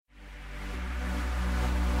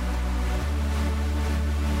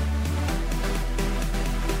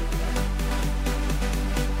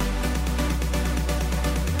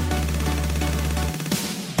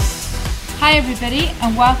Hi everybody,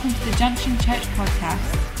 and welcome to the Junction Church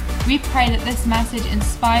podcast. We pray that this message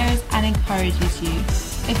inspires and encourages you.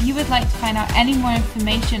 If you would like to find out any more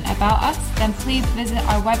information about us, then please visit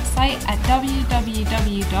our website at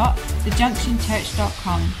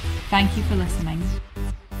www.thejunctionchurch.com. Thank you for listening.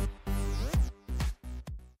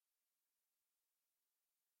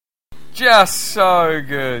 Just so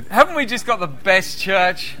good. Haven't we just got the best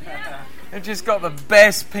church? We've just got the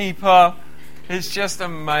best people. It's just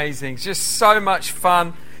amazing. It's just so much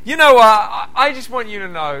fun. You know what? I just want you to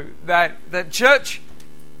know that church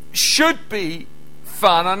should be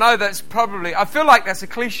fun. I know that's probably, I feel like that's a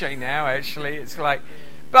cliche now, actually. It's like,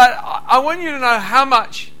 but I want you to know how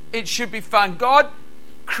much it should be fun. God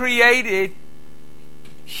created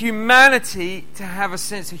humanity to have a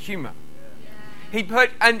sense of humor. He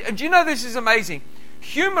put, and do you know this is amazing?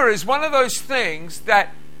 Humor is one of those things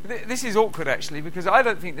that, this is awkward actually, because I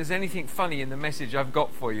don't think there's anything funny in the message I've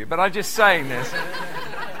got for you, but I'm just saying this.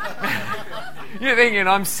 You're thinking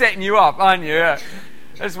I'm setting you up, aren't you? Yeah.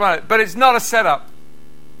 That's one, but it's not a setup.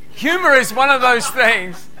 Humor is one of those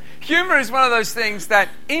things. Humor is one of those things that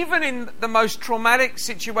even in the most traumatic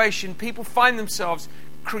situation, people find themselves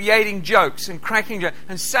creating jokes and cracking jokes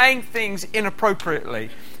and saying things inappropriately,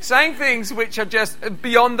 saying things which are just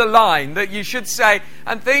beyond the line that you should say,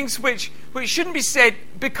 and things which shouldn't be said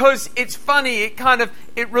because it's funny.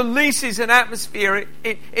 It releases an atmosphere.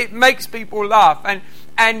 It makes people laugh,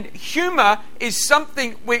 and humor is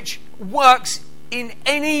something which works in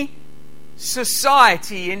any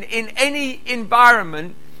society, in any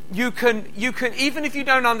environment. You can even if you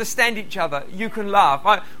don't understand each other, you can laugh.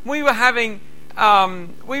 We were having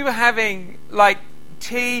like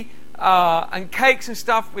tea and cakes and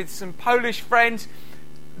stuff with some Polish friends.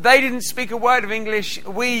 They didn't speak a word of English.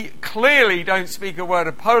 We clearly don't speak a word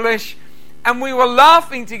of Polish. And we were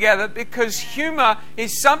laughing together because humor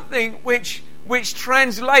is something which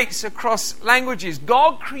translates across languages.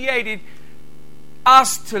 God created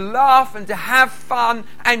us to laugh and to have fun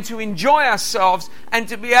and to enjoy ourselves and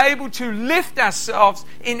to be able to lift ourselves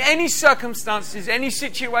in any circumstances, any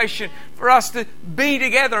situation, for us to be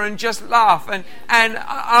together and just laugh. And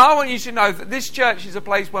I want you to know that this church is a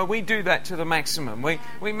place where we do that to the maximum. We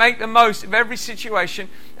make the most of every situation,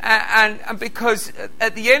 and because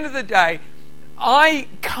at the end of the day, I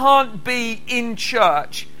can't be in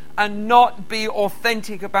church and not be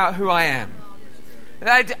authentic about who I am.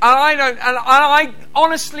 I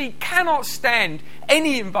honestly cannot stand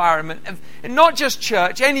any environment, and not just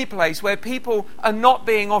church, any place where people are not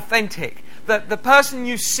being authentic. That the person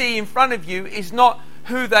you see in front of you is not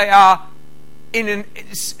who they are in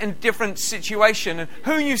a different situation. And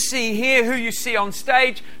who you see here, who you see on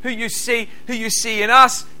stage, who you see in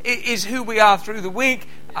us, is who we are through the week.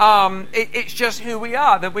 It's just who we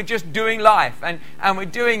are, that we're just doing life and we're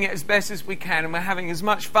doing it as best as we can, and we're having as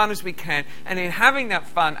much fun as we can. And in having that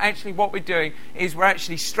fun, actually what we're doing is we're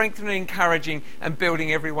actually strengthening, encouraging and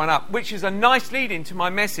building everyone up, which is a nice lead into my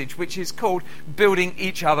message, which is called Building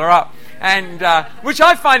Each Other Up, and which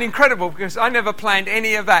I find incredible because I never planned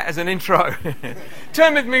any of that as an intro.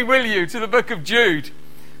 Turn with me, will you, to the book of Jude.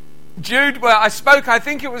 Jude, well, I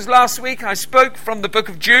think it was last week, I spoke from the book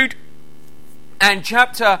of Jude. And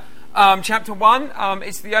chapter 1,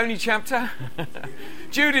 it's the only chapter.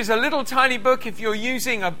 Jude is a little tiny book. If you're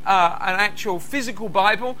using an actual physical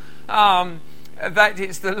Bible, that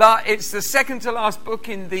it's the second to last book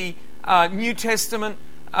in the New Testament,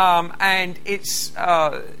 and it's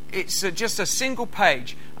just a single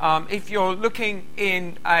page. If you're looking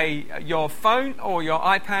in your phone or your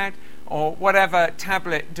iPad or whatever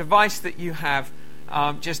tablet device that you have,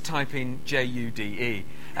 just type in JUDE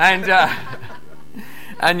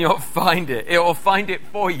and you'll find it. It will find it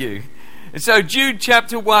for you. And so Jude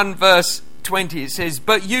chapter 1 verse 20, it says,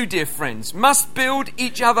 "But you, dear friends, must build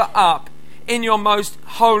each other up in your most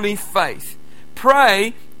holy faith.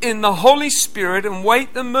 Pray in the Holy Spirit and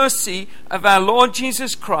wait the mercy of our Lord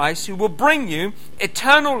Jesus Christ, who will bring you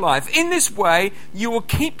eternal life. In this way, you will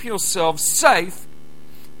keep yourselves safe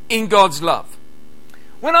in God's love."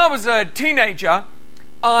 When I was a teenager,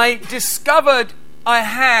 I discovered I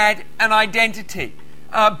had an identity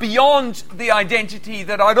beyond the identity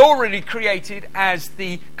that I'd already created as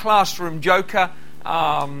the classroom joker.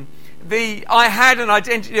 I had an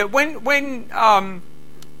identity. When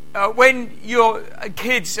your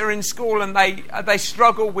kids are in school and they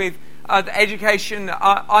struggle with the education,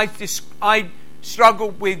 I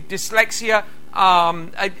struggled with dyslexia.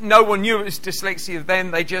 No one knew it was dyslexia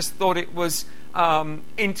then. They just thought it was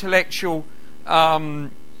intellectual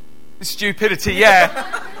stupidity.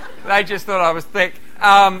 Yeah, they just thought I was thick.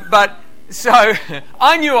 But So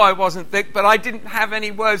I knew I wasn't thick, but I didn't have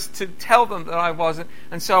any words to tell them that I wasn't,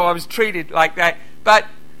 and so I was treated like that. But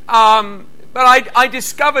I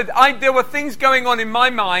discovered there were things going on in my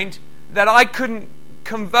mind that I couldn't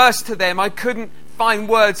converse to them. I couldn't find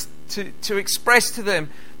words to express to them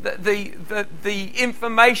the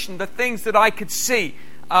information, the things that I could see.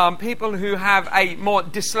 People who have a more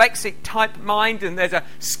dyslexic type mind, and there's a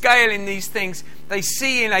scale in these things, they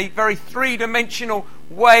see in a very three-dimensional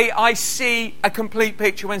way. I see a complete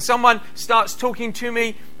picture. When someone starts talking to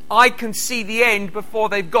me, I can see the end before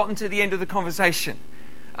they've gotten to the end of the conversation.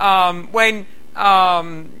 When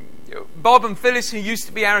Bob and Phyllis, who used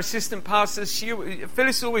to be our assistant pastors,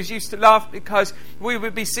 Phyllis always used to laugh because we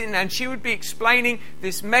would be sitting there and she would be explaining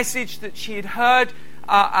this message that she had heard,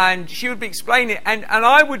 and she would be explaining it, and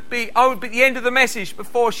I would be at the end of the message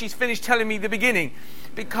before she's finished telling me the beginning,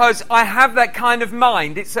 because I have that kind of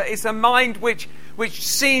mind. It's a mind which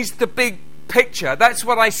sees the big picture. That's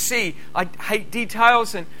what I see. I hate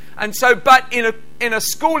details, and so, but in a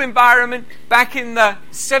school environment back in the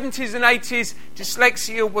 70s and 80s,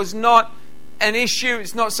 dyslexia was not an issue.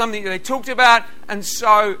 It's not something that they talked about, and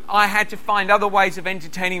so I had to find other ways of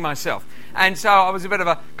entertaining myself. And so I was a bit of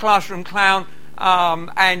a classroom clown,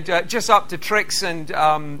 and just up to tricks, and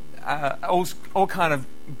all kind of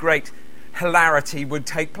great hilarity would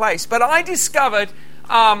take place. But I discovered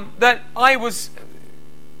that I was,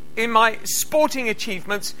 in my sporting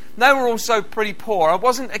achievements, they were also pretty poor. I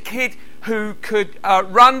wasn't a kid who could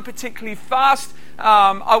run particularly fast.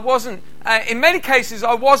 I wasn't, in many cases,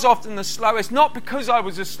 I was often the slowest, not because I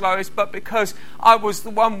was the slowest, but because I was the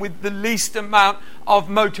one with the least amount of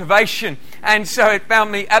motivation. And so it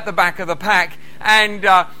found me at the back of the pack. And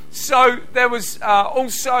so there was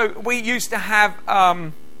also, we used to have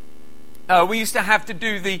to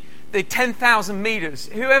do the 10,000 meters.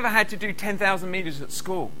 Whoever had to do 10,000 meters at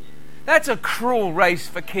school? That's a cruel race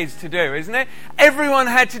for kids to do, isn't it? Everyone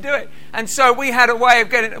had to do it. And so we had a way of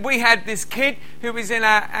getting... We had this kid who was in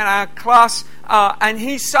our class, and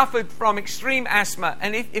he suffered from extreme asthma.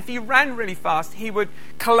 And if he ran really fast, he would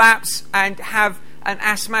collapse and have an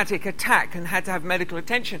asthmatic attack and had to have medical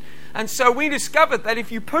attention. And so we discovered that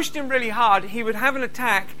if you pushed him really hard, he would have an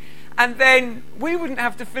attack, and then we wouldn't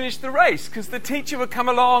have to finish the race because the teacher would come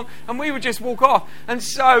along and we would just walk off. And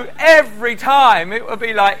so every time it would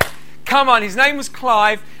be like... Come on, his name was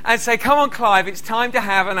Clive, and say, come on, Clive, it's time to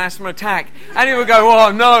have an asthma attack. And he would go,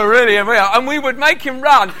 oh, no, really? And we would make him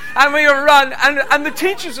run, and we would run, and the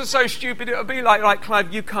teachers were so stupid, it would be like,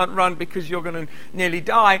 Clive, you can't run because you're going to nearly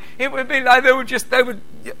die. It would be like they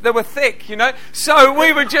were thick, you know? So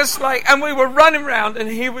we were just like, and we were running around, and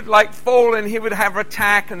he would like fall, and he would have an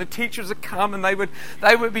attack, and the teachers would come, and they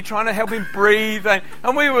would be trying to help him breathe,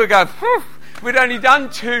 and we would go, whew. We'd only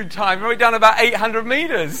done 2 times. We'd done about 800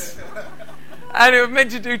 meters. And it was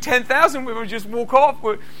meant to do 10,000. We would just walk off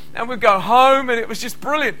and we'd go home, and it was just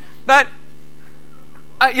brilliant. But,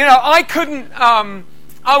 I couldn't...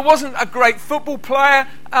 I wasn't a great football player.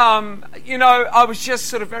 I was just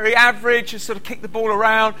sort of very average, just sort of kicked the ball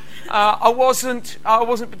around. I wasn't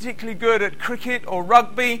particularly good at cricket or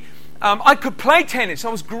rugby. I could play tennis. I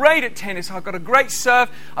was great at tennis. I got a great serve.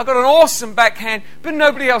 I got an awesome backhand, but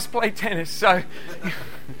nobody else played tennis. So,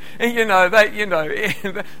 the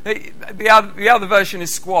other version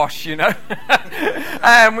is squash.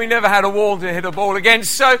 And we never had a wall to hit a ball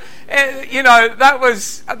against. So, that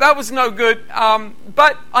was no good.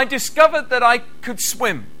 But I discovered that I could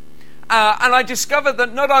swim. And I discovered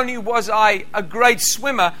that not only was I a great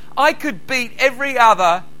swimmer, I could beat every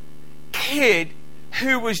other kid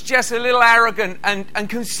who was just a little arrogant and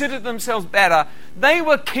considered themselves better. They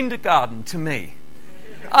were kindergarten to me.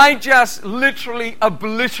 I just literally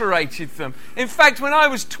obliterated them. In fact, when I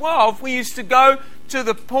was 12, we used to go to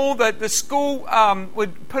the pool that the school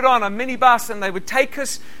would put on a minibus, and they would take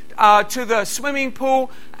us to the swimming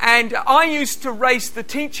pool. And I used to race the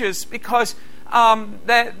teachers because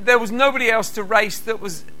there was nobody else to race that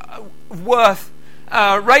was worth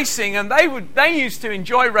racing, and they used to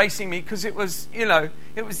enjoy racing me because it was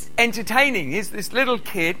entertaining. Here's this little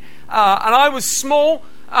kid, and I was small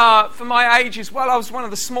for my age as well. I was one of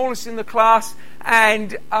the smallest in the class,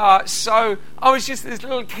 and so I was just this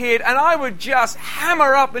little kid, and I would just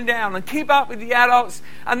hammer up and down and keep up with the adults,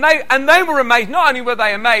 and they were amazed. Not only were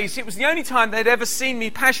they amazed, it was the only time they'd ever seen me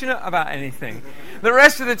passionate about anything. The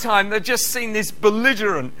rest of the time, they'd just seen this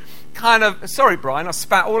belligerent kind of... Sorry, Brian, I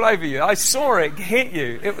spat all over you. I saw it hit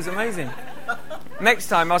you. It was amazing. Next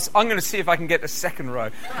time, I'm going to see if I can get the second row.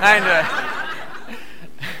 And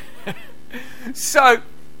so,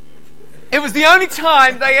 it was the only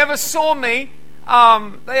time they ever saw me.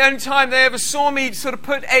 The only time they ever saw me sort of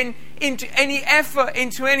put into any effort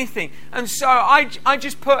into anything. And so I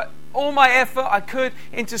just put all my effort I could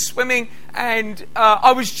into swimming, and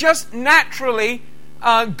I was just naturally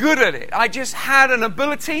good at it. I just had an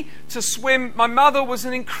ability to swim. My mother was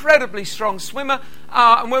an incredibly strong swimmer,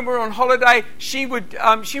 and when we were on holiday, she would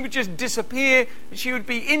just disappear. She would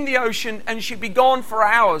be in the ocean, and she'd be gone for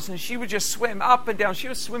hours, and she would just swim up and down. She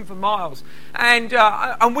would swim for miles, and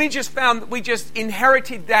we just found that we just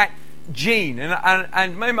inherited that gene,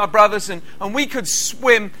 and me and my brothers, and we could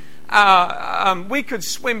swim. We could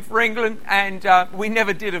swim for England, and we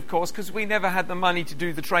never did, of course, because we never had the money to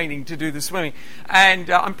do the training, to do the swimming. And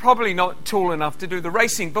I'm probably not tall enough to do the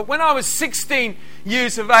racing. But when I was 16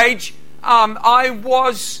 years of age, I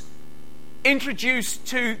was introduced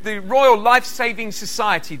to the Royal Life Saving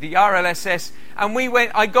Society, the RLSS, and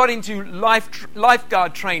I got into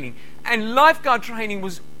lifeguard training. And lifeguard training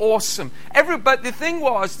was awesome. But the thing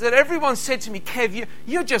was that everyone said to me, Kev,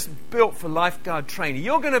 you're just built for lifeguard training.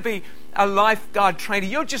 You're going to be a lifeguard trainer.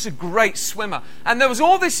 You're just a great swimmer. And there was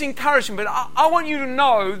all this encouragement. But I want you to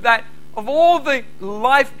know that of all the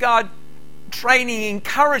lifeguard training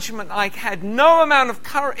encouragement I had, no amount of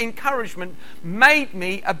encouragement made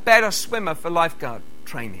me a better swimmer for lifeguard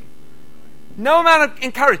training. No amount of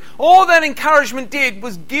encouragement. All that encouragement did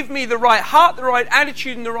was give me the right heart, the right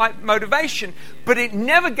attitude, and the right motivation, but it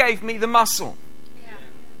never gave me the muscle. Yeah.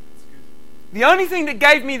 The only thing that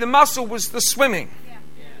gave me the muscle was the swimming.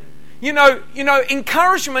 Yeah. You know,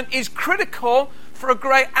 encouragement is critical for a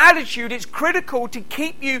great attitude. It's critical to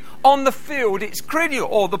keep you on the field. It's critical,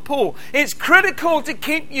 or the pool. It's critical to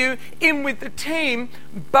keep you in with the team,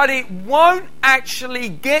 but it won't actually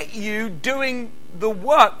get you doing the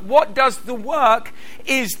work. What does the work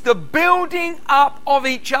is the building up of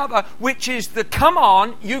each other, which is the come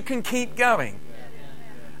on, you can keep going.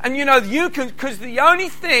 And you can, because the only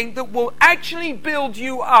thing that will actually build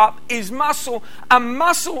you up is muscle, and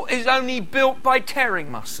muscle is only built by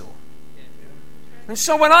tearing muscle. And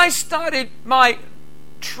so when I started my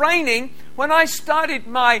training, when I started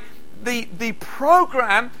the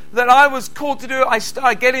program that I was called to do, I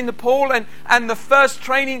started getting in the pool, and the first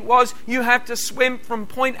training was you have to swim from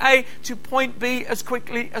point A to point B as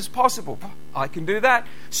quickly as possible. I can do that.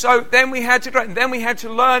 So then we had to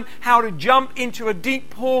learn how to jump into a deep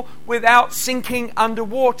pool without sinking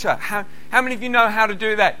underwater. How many of you know how to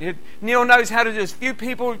do that? Neil knows how to do this. Few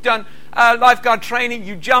people who've done lifeguard training.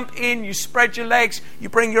 You jump in, you spread your legs, you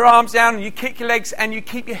bring your arms down, and you kick your legs, and you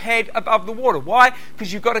keep your head above the water. Why?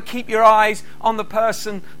 Because you've got to keep your eyes on the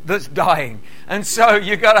person that's dying. And so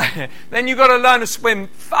you've got to learn to swim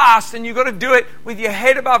fast, and you've got to do it with your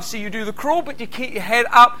head above. So you do the crawl, but you keep your head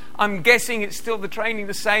up. I'm guessing it's still the training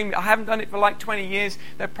the same. I haven't done it for like 20 years.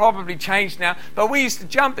 They've probably changed now. But we used to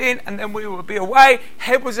jump in, and then we would be away,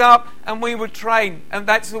 head was up, and we would train. And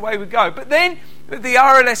that's the way we go. But then the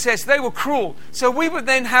RLSS, they were cruel. So we would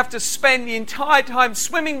then have to spend the entire time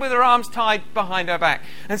swimming with our arms tied behind our back.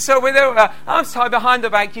 And so with our arms tied behind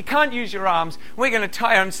our back, you can't use your arms. We're going to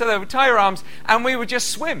tie them. So they would tie your arms, and we would just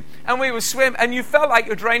swim. And we would swim, and you felt like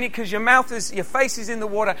you're draining because your face is in the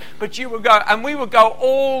water, but you would go, and we would go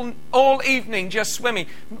all evening just swimming.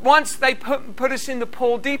 Once they put us in the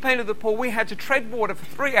pool, deep end of the pool, we had to tread water for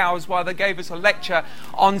 3 hours while they gave us a lecture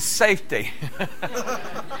on safety.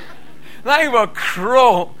 They were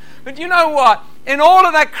cruel. But you know what? In all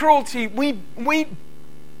of that cruelty, we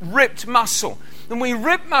ripped muscle. And we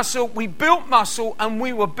ripped muscle, we built muscle, and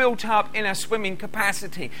we were built up in our swimming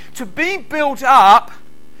capacity. To be built up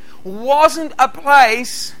wasn't a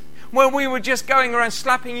place where we were just going around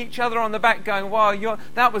slapping each other on the back going, wow,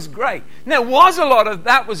 that was great. And there was a lot of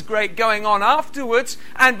that was great going on afterwards,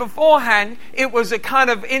 and beforehand it was a kind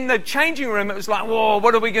of, in the changing room, it was like, whoa,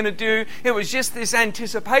 what are we going to do? It was just this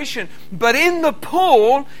anticipation. But in the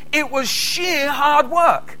pool, it was sheer hard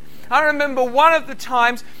work. I remember one of the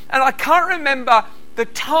times, and I can't remember the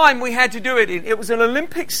time we had to do it in. It was an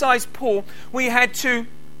Olympic-sized pool. We had to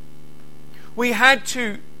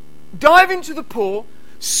dive into the pool,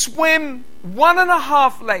 swim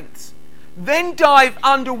 1.5 lengths, then dive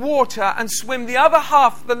underwater and swim the other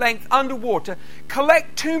half the length underwater,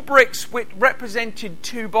 collect 2 bricks which represented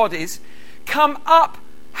 2 bodies, come up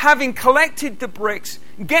having collected the bricks,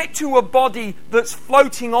 get to a body that's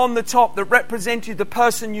floating on the top that represented the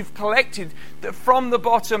person you've collected from the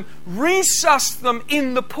bottom, resus them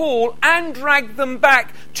in the pool and drag them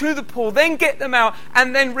back to the pool, then get them out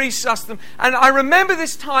and then resus them. And I remember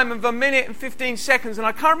this time of 1 minute and 15 seconds, and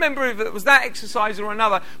I can't remember if it was that exercise or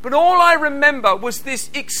another, but all I remember was this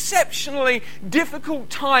exceptionally difficult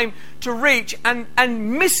time to reach, and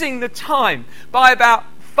missing the time by about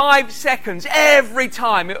 5 seconds every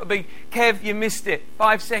time. It would be, Kev, you missed it.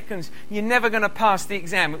 5 seconds. You're never going to pass the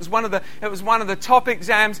exam. It was one of the top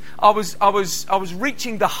exams. I was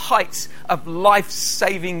reaching the heights of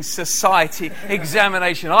life-saving society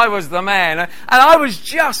examination. I was the man, and I was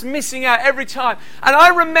just missing out every time. And I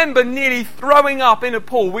remember nearly throwing up in a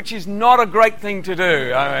pool, which is not a great thing to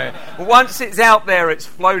do. I mean, once it's out there, it's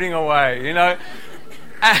floating away, you know.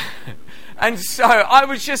 And so I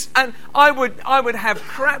was just, and I would have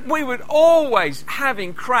cramp. We would always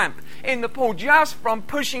having cramp in the pool just from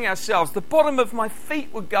pushing ourselves. The bottom of my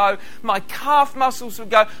feet would go, my calf muscles would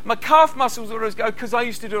go. My calf muscles would always go because I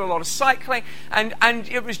used to do a lot of cycling, and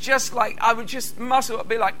it was just like I would just muscle. It'd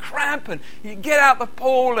be like cramp, and you get out the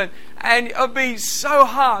pool, and it would be so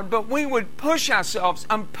hard. But we would push ourselves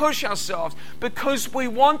and push ourselves because we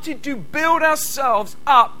wanted to build ourselves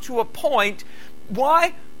up to a point.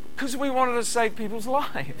 Why? Because we wanted to save people's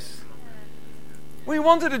lives. We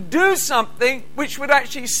wanted to do something which would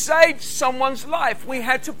actually save someone's life. We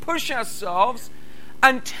had to push ourselves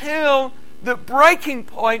until the breaking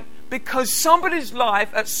point, because somebody's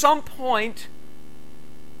life at some point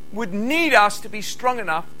would need us to be strong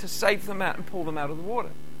enough to save them out and pull them out of the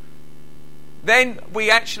water. Then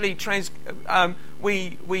we actually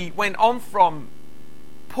we went on from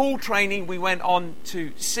pool training, we went on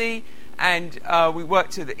to sea, and we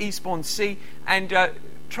worked to the Eastbourne Sea. And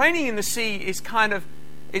training in the sea is kind of,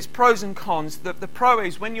 it's pros and cons. The pro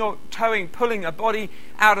is when you're pulling a body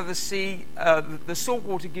out of the sea, the salt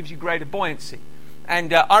water gives you greater buoyancy.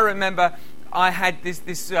 And I remember I had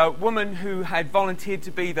this woman who had volunteered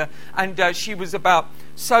to be and she was about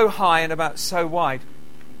so high and about so wide.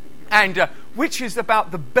 And which is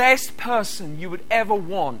about the best person you would ever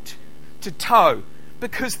want to tow,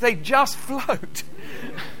 because they just float.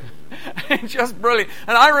 Just brilliant.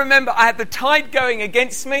 And I remember I had the tide going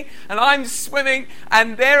against me, and I'm swimming,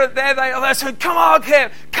 and there they are. They said, come on,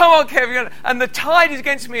 Kev. And the tide is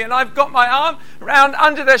against me, and I've got my arm around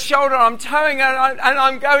under their shoulder. I'm towing,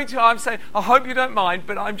 I'm saying, I hope you don't mind,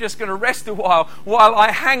 but I'm just going to rest a while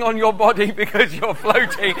I hang on your body because you're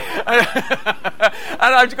floating.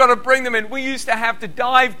 And I've got to bring them in. We used to have to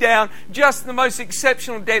dive down just the most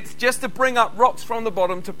exceptional depth just to bring up rocks from the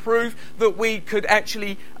bottom to prove that we could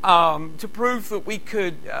actually find the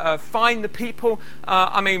people.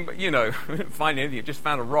 Find anything, you just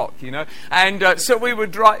found a rock, And so we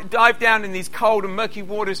would dive down in these cold and murky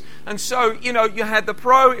waters. And so, you had the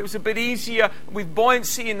pro. It was a bit easier with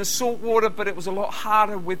buoyancy in the salt water, but it was a lot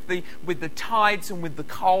harder with the tides and with the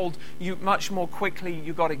cold. Much more quickly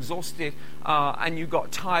you got exhausted and you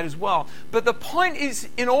got tired as well. But the point is,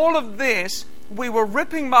 in all of this, we were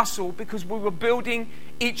ripping muscle because we were building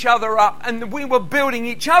each other up, and we were building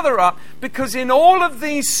each other up because in all of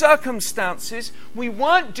these circumstances we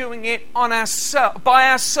weren't doing it by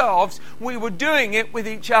ourselves, we were doing it with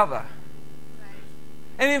each other.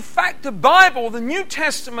 And in fact, the Bible, the New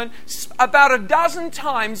Testament, about a dozen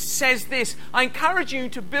times says this: I encourage you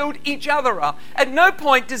to build each other up. At no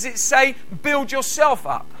point does it say build yourself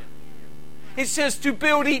up. It says to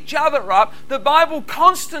build each other up. The Bible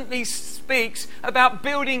constantly speaks about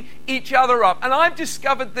building each other up. And I've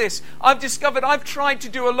discovered this. I've tried to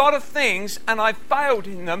do a lot of things and I've failed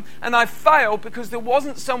in them. And I failed because there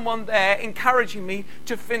wasn't someone there encouraging me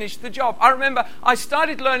to finish the job. I remember I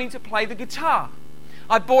started learning to play the guitar.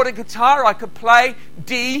 I bought a guitar. I could play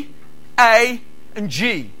D, A, and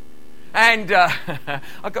G. And I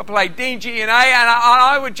could play D, G, and A, and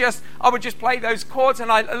I would just play those chords,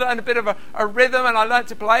 and I learned a bit of a rhythm, and I learned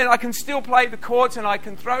to play it. I can still play the chords, and I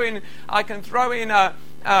can throw in a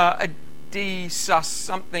D sus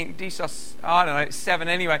something, D sus, I don't know, it's 7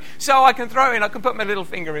 anyway. So I can put my little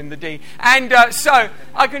finger in the D, and so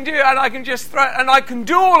I can do, and I can just throw, and I can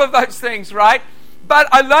do all of those things, right? But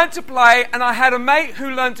I learned to play, and I had a mate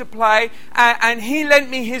who learned to play, and he lent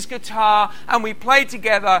me his guitar, and we played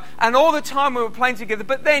together, and all the time we were playing together.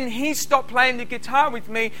 But then he stopped playing the guitar with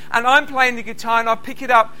me, and I'm playing the guitar, and I pick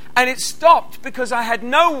it up, and it stopped because I had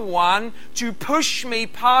no one to push me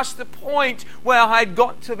past the point where I had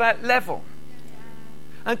got to that level.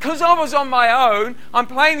 And because I was on my own, I'm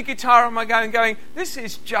playing the guitar on my own going, this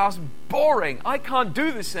is just boring. I can't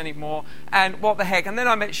do this anymore. And what the heck? And then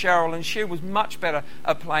I met Cheryl, and she was much better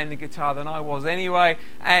at playing the guitar than I was anyway.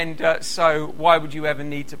 And so why would you ever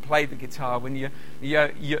need to play the guitar when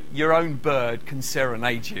your own bird can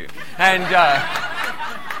serenade you? And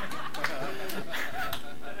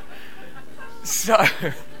so,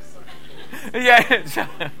 yeah, it's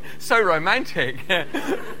so romantic.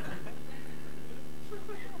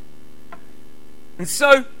 And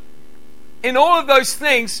so, in all of those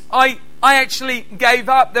things, I I actually gave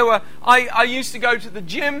up. I used to go to the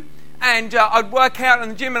gym, and I'd work out in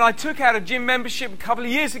the gym, and I took out a gym membership a couple of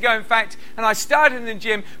years ago, in fact, and I started in the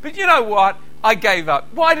gym. But you know what? I gave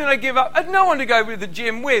up. Why did I give up? I had no one to go to the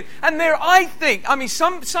gym with. And there, I mean,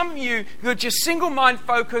 some of you who are just single mind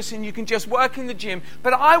focused and you can just work in the gym,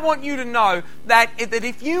 but I want you to know that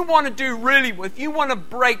if you want to do really well, if you want to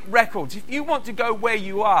break records, if you want to go where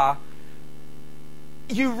you are,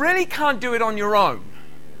 you really can't do it on your own.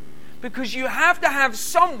 Because you have to have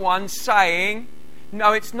someone saying,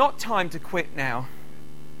 no, it's not time to quit now.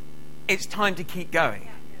 It's time to keep going.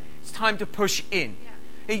 It's time to push in.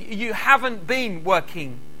 You haven't been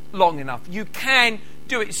working long enough. You can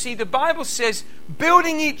do it. See, the Bible says,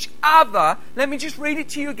 building each other. Let me just read it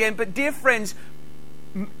to you again. But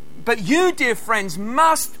you, dear friends,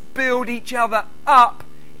 must build each other up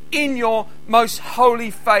in your most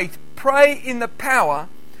holy faith. Pray in the power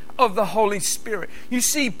of the Holy Spirit. You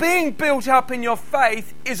see, being built up in your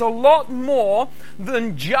faith is a lot more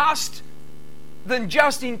than just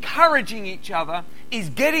encouraging each other, is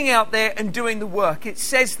getting out there and doing the work. It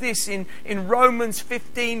says this in Romans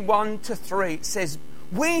 15, 1-3. It says,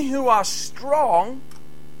 we who are strong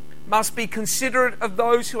must be considerate of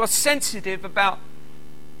those who are sensitive about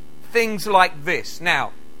things like this.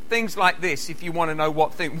 Now, things like this, if you want to know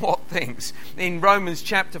what things. In Romans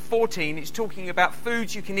chapter 14, it's talking about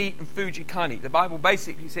foods you can eat and foods you can't eat. The Bible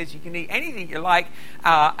basically says you can eat anything you like,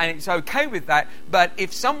 and it's okay with that. But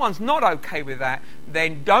if someone's not okay with that,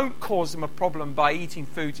 then don't cause them a problem by eating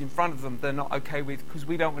foods in front of them they're not okay with, because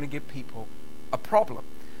we don't want to give people a problem.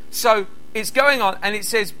 So it's going on, and it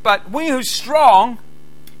says, but we who are strong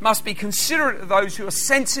must be considerate of those who are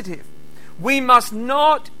sensitive. We must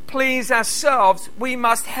not please ourselves. We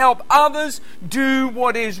must help others do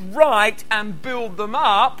what is right and build them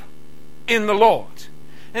up in the Lord.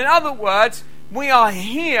 In other words, we are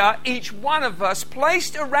here, each one of us,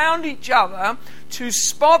 placed around each other to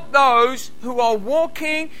spot those who are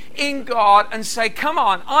walking in God and say, come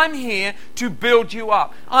on, I'm here to build you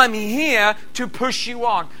up. I'm here to push you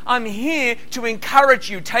on. I'm here to encourage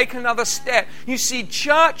you. Take another step. You see,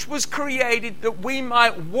 church was created that we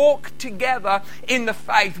might walk together in the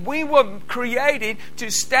faith. We were created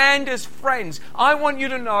to stand as friends. I want you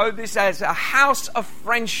to know this as a house of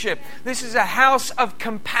friendship. This is a house of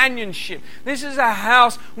companionship. This is a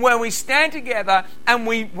house where we stand together and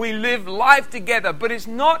we live life together. But it's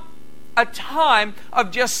not a time of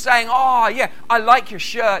just saying, oh yeah, I like your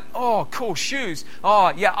shirt. Oh, cool shoes.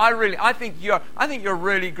 Oh yeah, I think you're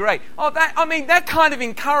really great. Oh, that kind of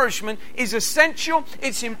encouragement is essential.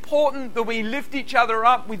 It's important that we lift each other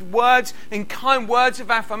up with words and kind words of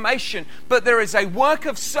affirmation. But there is a work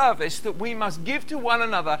of service that we must give to one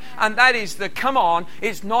another, and that is the come on,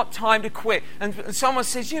 it's not time to quit. And someone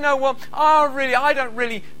says, you know what?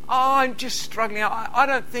 I'm just struggling. I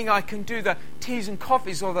don't think I can do the teas and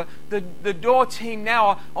coffees or the door team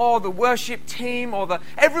now or the worship team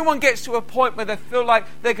everyone gets to a point where they feel like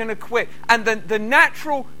they're going to quit. And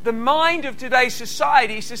the mind of today's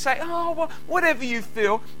society is to say, oh, well, whatever you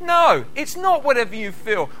feel. No, it's not whatever you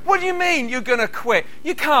feel. What do you mean you're going to quit?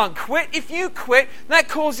 You can't quit. If you quit, that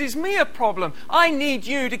causes me a problem. I need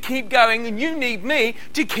you to keep going and you need me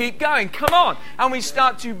to keep going. Come on. And we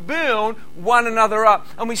start to build one another up,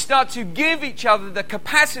 and we start to give each other the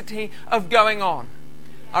capacity of going on.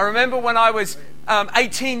 I remember when I was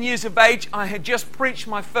 18 years of age, I had just preached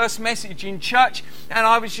my first message in church, and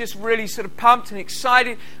I was just really sort of pumped and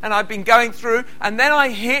excited, and I'd been going through, and then I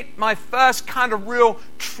hit my first kind of real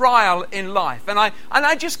trial in life, and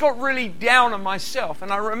I just got really down on myself.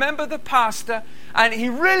 And I remember the pastor, and he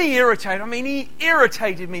really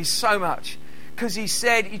irritated me so much, because he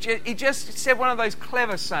just said one of those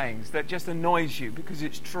clever sayings that just annoys you because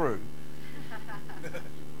it's true.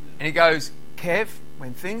 And he goes, Kev,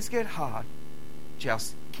 when things get hard,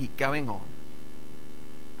 just keep going on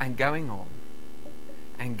and going on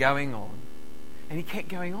and going on. And he kept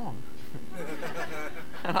going on.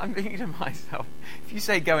 And I'm thinking to myself, if you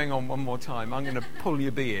say going on one more time, I'm going to pull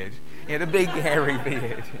your beard. He had a big hairy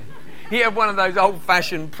beard. He had one of those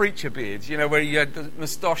old-fashioned preacher beards, where you had the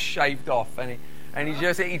moustache shaved off, and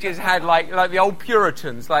he just had like the old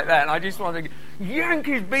Puritans like that. And I just wanted to yank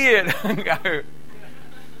his beard and go,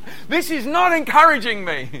 this is not encouraging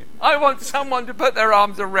me. I want someone to put their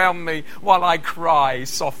arms around me while I cry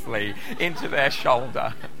softly into their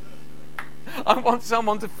shoulder. I want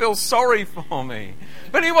someone to feel sorry for me.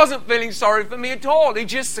 But he wasn't feeling sorry for me at all. He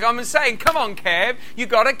just come and saying, come on, Kev, you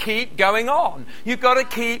got to keep going on. You got to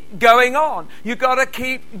keep going on. You got to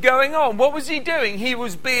keep going on. What was he doing? He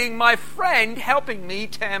was being my friend, helping me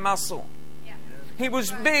tear muscle. Yeah. He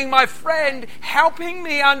was being my friend, helping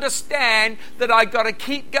me understand that I got to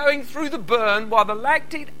keep going through the burn while the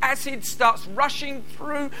lactic acid starts rushing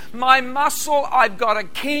through my muscle. I've got to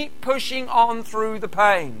keep pushing on through the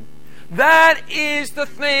pain. That is the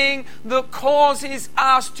thing that causes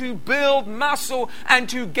us to build muscle and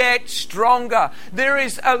to get stronger. There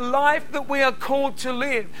is a life that we are called to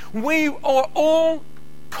live. We are all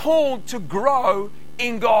called to grow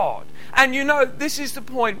in God. And you know, this is the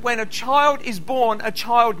point. When a child is born, a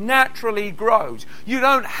child naturally grows. You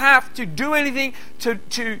don't have to do anything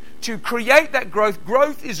to create that growth.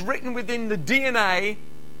 Growth is written within the DNA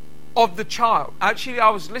of the child. Actually, I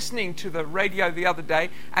was listening to the radio the other day,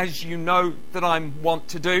 as you know that I want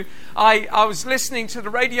to do. I was listening to the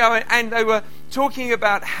radio and they were talking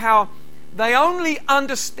about how they only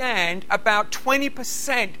understand about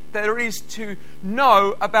 20% there is to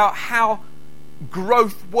know about how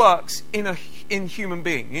growth works in human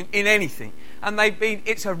being, in anything. And they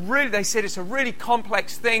said it's a really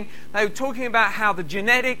complex thing. They were talking about how the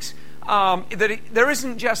genetics, there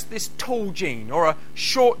isn't just this tall gene or a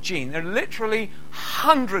short gene. There are literally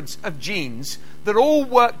hundreds of genes that all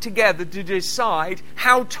work together to decide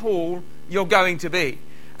how tall you're going to be.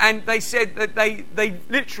 And they said that they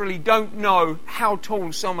literally don't know how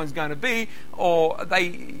tall someone's going to be, or they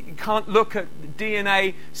can't look at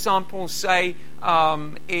DNA samples, say,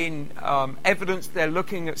 in evidence. They're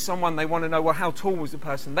looking at someone, they want to know, well, how tall was the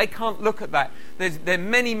person? They can't look at that. They're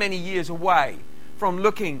many, many years away from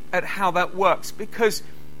looking at how that works, because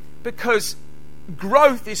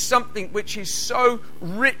growth is something which is so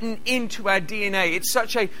written into our DNA. It's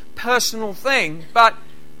such a personal thing. But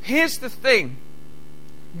here's the thing.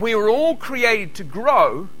 We were all created to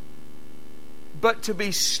grow, but to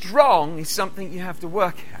be strong is something you have to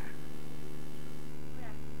work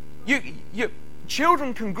at.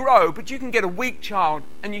 Children can grow, but you can get a weak child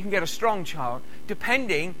and you can get a strong child,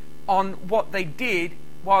 depending on what they did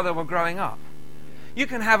while they were growing up. You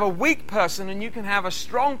can have a weak person and you can have a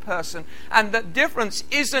strong person, and the difference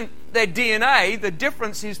isn't their DNA, the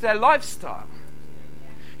difference is their lifestyle.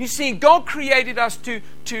 You see, God created us to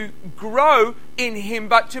grow in Him,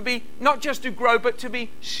 but to be, not just to grow, but to be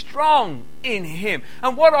strong in Him.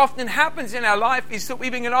 And what often happens in our life is that we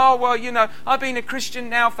begin, oh, well, you know, I've been a Christian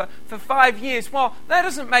now for 5 years. Well, that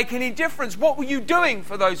doesn't make any difference. What were you doing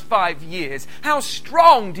for those 5 years? How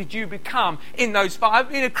strong did you become in those 5? I've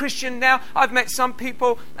been a Christian now. I've met some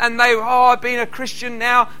people and I've been a Christian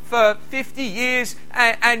now for 50 years.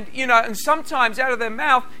 And you know, and sometimes out of their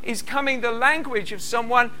mouth is coming the language of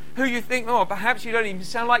someone who you think, oh, perhaps you don't even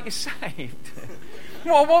sound like you're saved.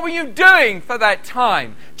 Well, what were you doing for that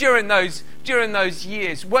time during those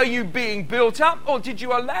years? Were you being built up, or did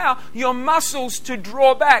you allow your muscles to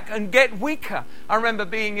draw back and get weaker? I remember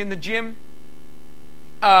being in the gym.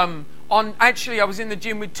 I was in the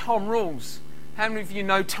gym with Tom Rules. How many of you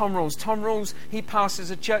know Tom Rules? Tom Rules, he pastors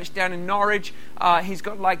a church down in Norwich. He's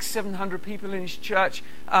got like 700 people in his church.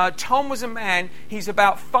 Tom was a man, he's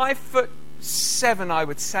about 5'7", I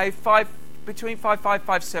would say, between 5'5",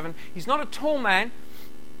 5'7". He's not a tall man.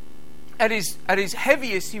 At his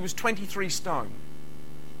heaviest, he was 23 stone.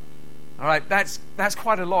 All right, that's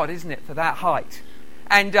quite a lot, isn't it, for that height?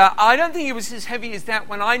 And I don't think he was as heavy as that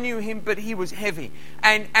when I knew him, but he was heavy.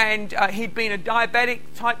 And he'd been a diabetic,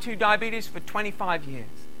 type 2 diabetes, for 25 years.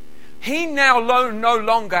 He now no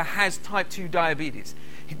longer has type 2 diabetes.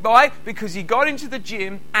 Why? Because he got into the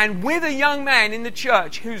gym, and with a young man in the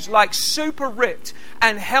church who's like super ripped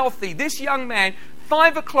and healthy, this young man,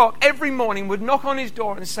 5 o'clock every morning, would knock on his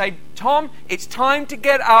door and say, Tom, it's time to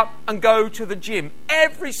get up and go to the gym.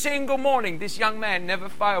 Every single morning, this young man never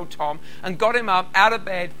failed Tom and got him up out of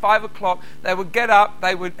bed, 5 o'clock. They would get up,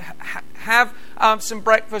 they would have some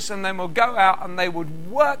breakfast, and then would go out and they would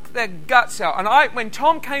work their guts out. And when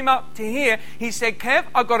Tom came up to here, he said, Kev,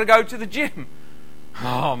 I've got to go to the gym.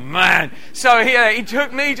 Oh man! So he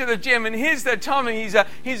took me to the gym, and here's the Tom, and he's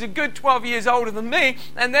a good 12 years older than me,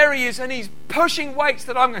 and there he is, and he's pushing weights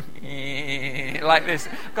that I'm going like this.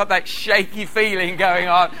 Got that shaky feeling going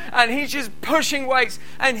on, and he's just pushing weights,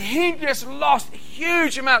 and he just lost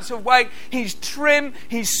huge amounts of weight. He's trim,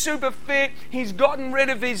 he's super fit, he's gotten rid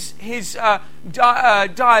of his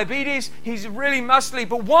diabetes, he's really muscly.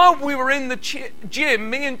 But while we were in the gym,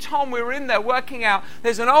 me and Tom, we were in there working out.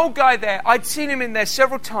 There's an old guy there. I'd seen him in there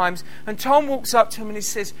several times, and Tom walks up to him and he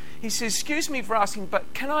says, excuse me for asking,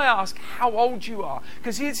 but can I ask how old you are?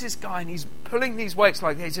 Because here's this guy, and he's pulling these weights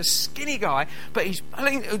like he's a skinny guy, but he's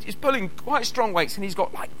pulling quite strong weights, and he's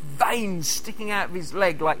got like veins sticking out of his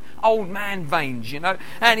leg, like old man veins, you know,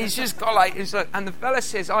 and he's just got and the fella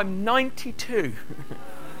says, I'm 92.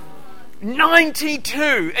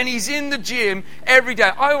 92, and he's in the gym every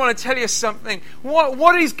day. I want to tell you something.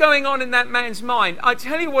 What is going on in that man's mind? I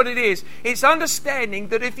tell you what it is. It's understanding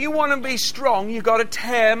that if you want to be strong, you've got to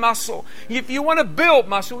tear muscle. If you want to build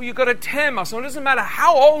muscle, you've got to tear muscle. It doesn't matter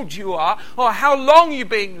how old you are, or how long you've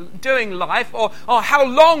been doing life, or how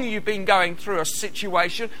long you've been going through a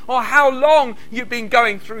situation, or how long you've been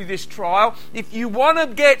going through this trial. If you want to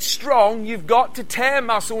get strong, you've got to tear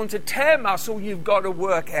muscle, and to tear muscle, you've got to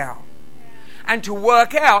work out. And to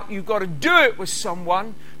work out, you've got to do it with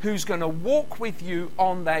someone who's going to walk with you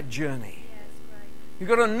on that journey. You've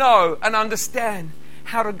got to know and understand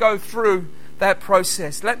how to go through that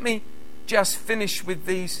process. Let me just finish with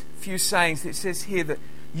these few sayings. It says here that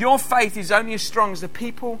your faith is only as strong as the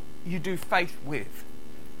people you do faith with.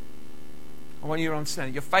 I want you to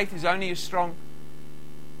understand. Your faith is only as strong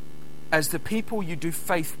as the people you do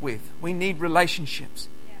faith with. We need relationships.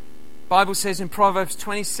 The Bible says in Proverbs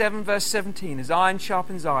 27 verse 17, as iron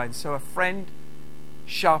sharpens iron, so a friend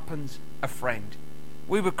sharpens a friend.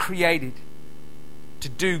 We were created to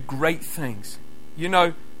do great things. You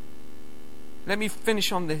know, let me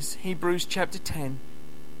finish on this. Hebrews chapter 10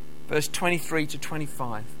 verse 23 to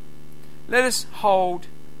 25. Let us hold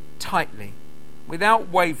tightly, without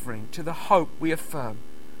wavering, to the hope we affirm,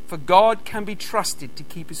 for God can be trusted to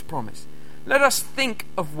keep his promise. Let us think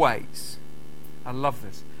of ways. I love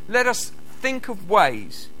this. Let us think of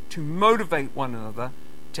ways to motivate one another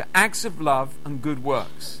to acts of love and good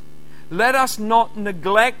works. Let us not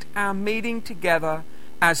neglect our meeting together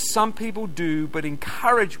as some people do, but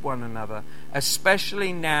encourage one another,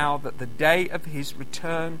 especially now that the day of his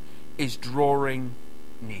return is drawing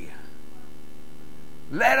near.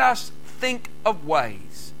 Let us think of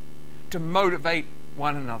ways to motivate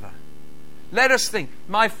one another. Let us think.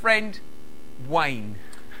 My friend Wayne,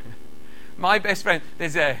 my best friend,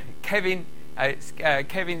 there's a Kevin,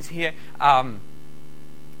 Kevin's here.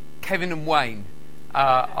 Kevin and Wayne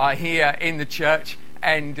are here in the church,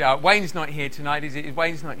 and Wayne's not here tonight, is it?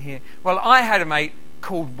 Wayne's not here. Well, I had a mate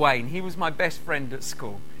called Wayne. He was my best friend at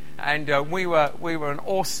school, and we were an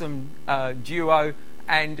awesome duo.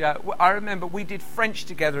 And I remember we did French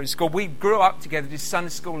together at school. We grew up together, did Sunday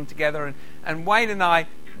school together, and Wayne and I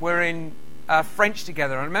were in French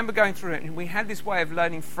together. I remember going through it, and we had this way of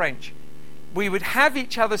learning French. We would have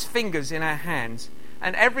each other's fingers in our hands,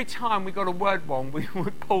 and every time we got a word wrong, we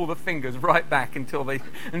would pull the fingers right back until we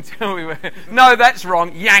were, no, that's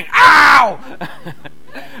wrong, yank, ow!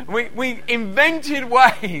 we invented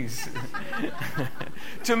ways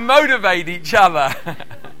to motivate each other.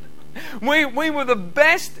 We were the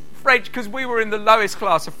best French because we were in the lowest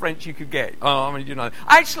class of French you could get. I mean, you know,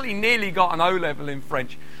 I actually nearly got an O level in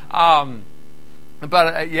French.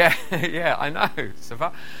 But yeah, I know, so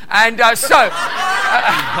far.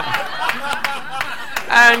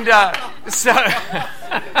 And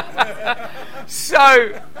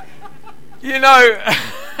so, you know,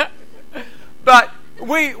 but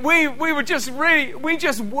we were just really, we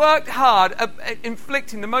just worked hard at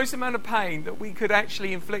inflicting the most amount of pain that we could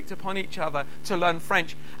actually inflict upon each other to learn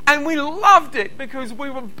French. And we loved it because we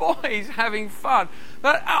were boys having fun.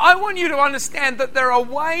 But I want you to understand that there are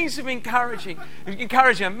ways of encouraging,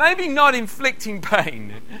 maybe not inflicting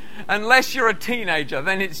pain. Unless you're a teenager,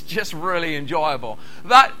 then it's just really enjoyable.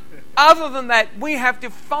 But other than that, we have to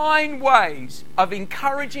find ways of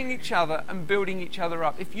encouraging each other and building each other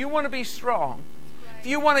up. If you want to be strong, if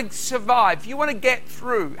you want to survive, if you want to get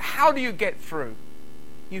through, how do you get through?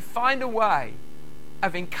 You find a way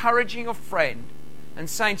of encouraging a friend and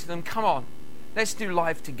saying to them, come on, let's do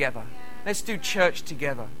life together. Let's do church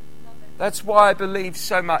together. That's why I believe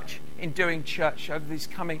so much in doing church over these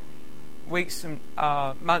coming weeks and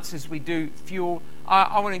months as we do Fuel.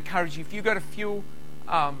 I want to encourage you, if you go to Fuel,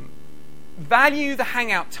 value the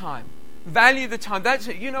hangout time. Value the time. That's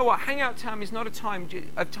it. You know what? Hangout time is not a time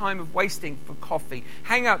of wasting for coffee.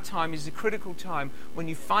 Hangout time is a critical time when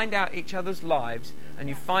you find out each other's lives and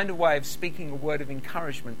you find a way of speaking a word of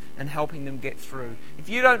encouragement and helping them get through. If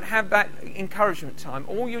you don't have that encouragement time,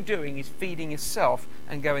 all you're doing is feeding yourself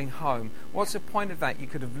and going home. What's the point of that? You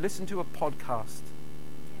could have listened to a podcast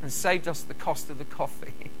and saved us the cost of the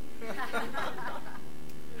coffee.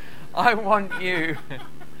 I want you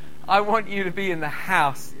to be in the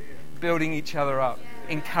house building each other up,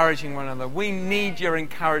 encouraging one another. We need your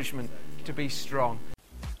encouragement to be strong.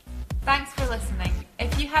 Thanks for listening.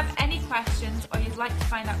 If you have any questions or you'd like to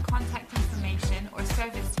find out contact information or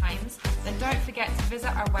service times, then don't forget to visit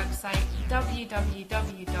our website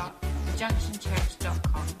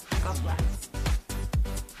www.thejunctionchurch.com. God bless.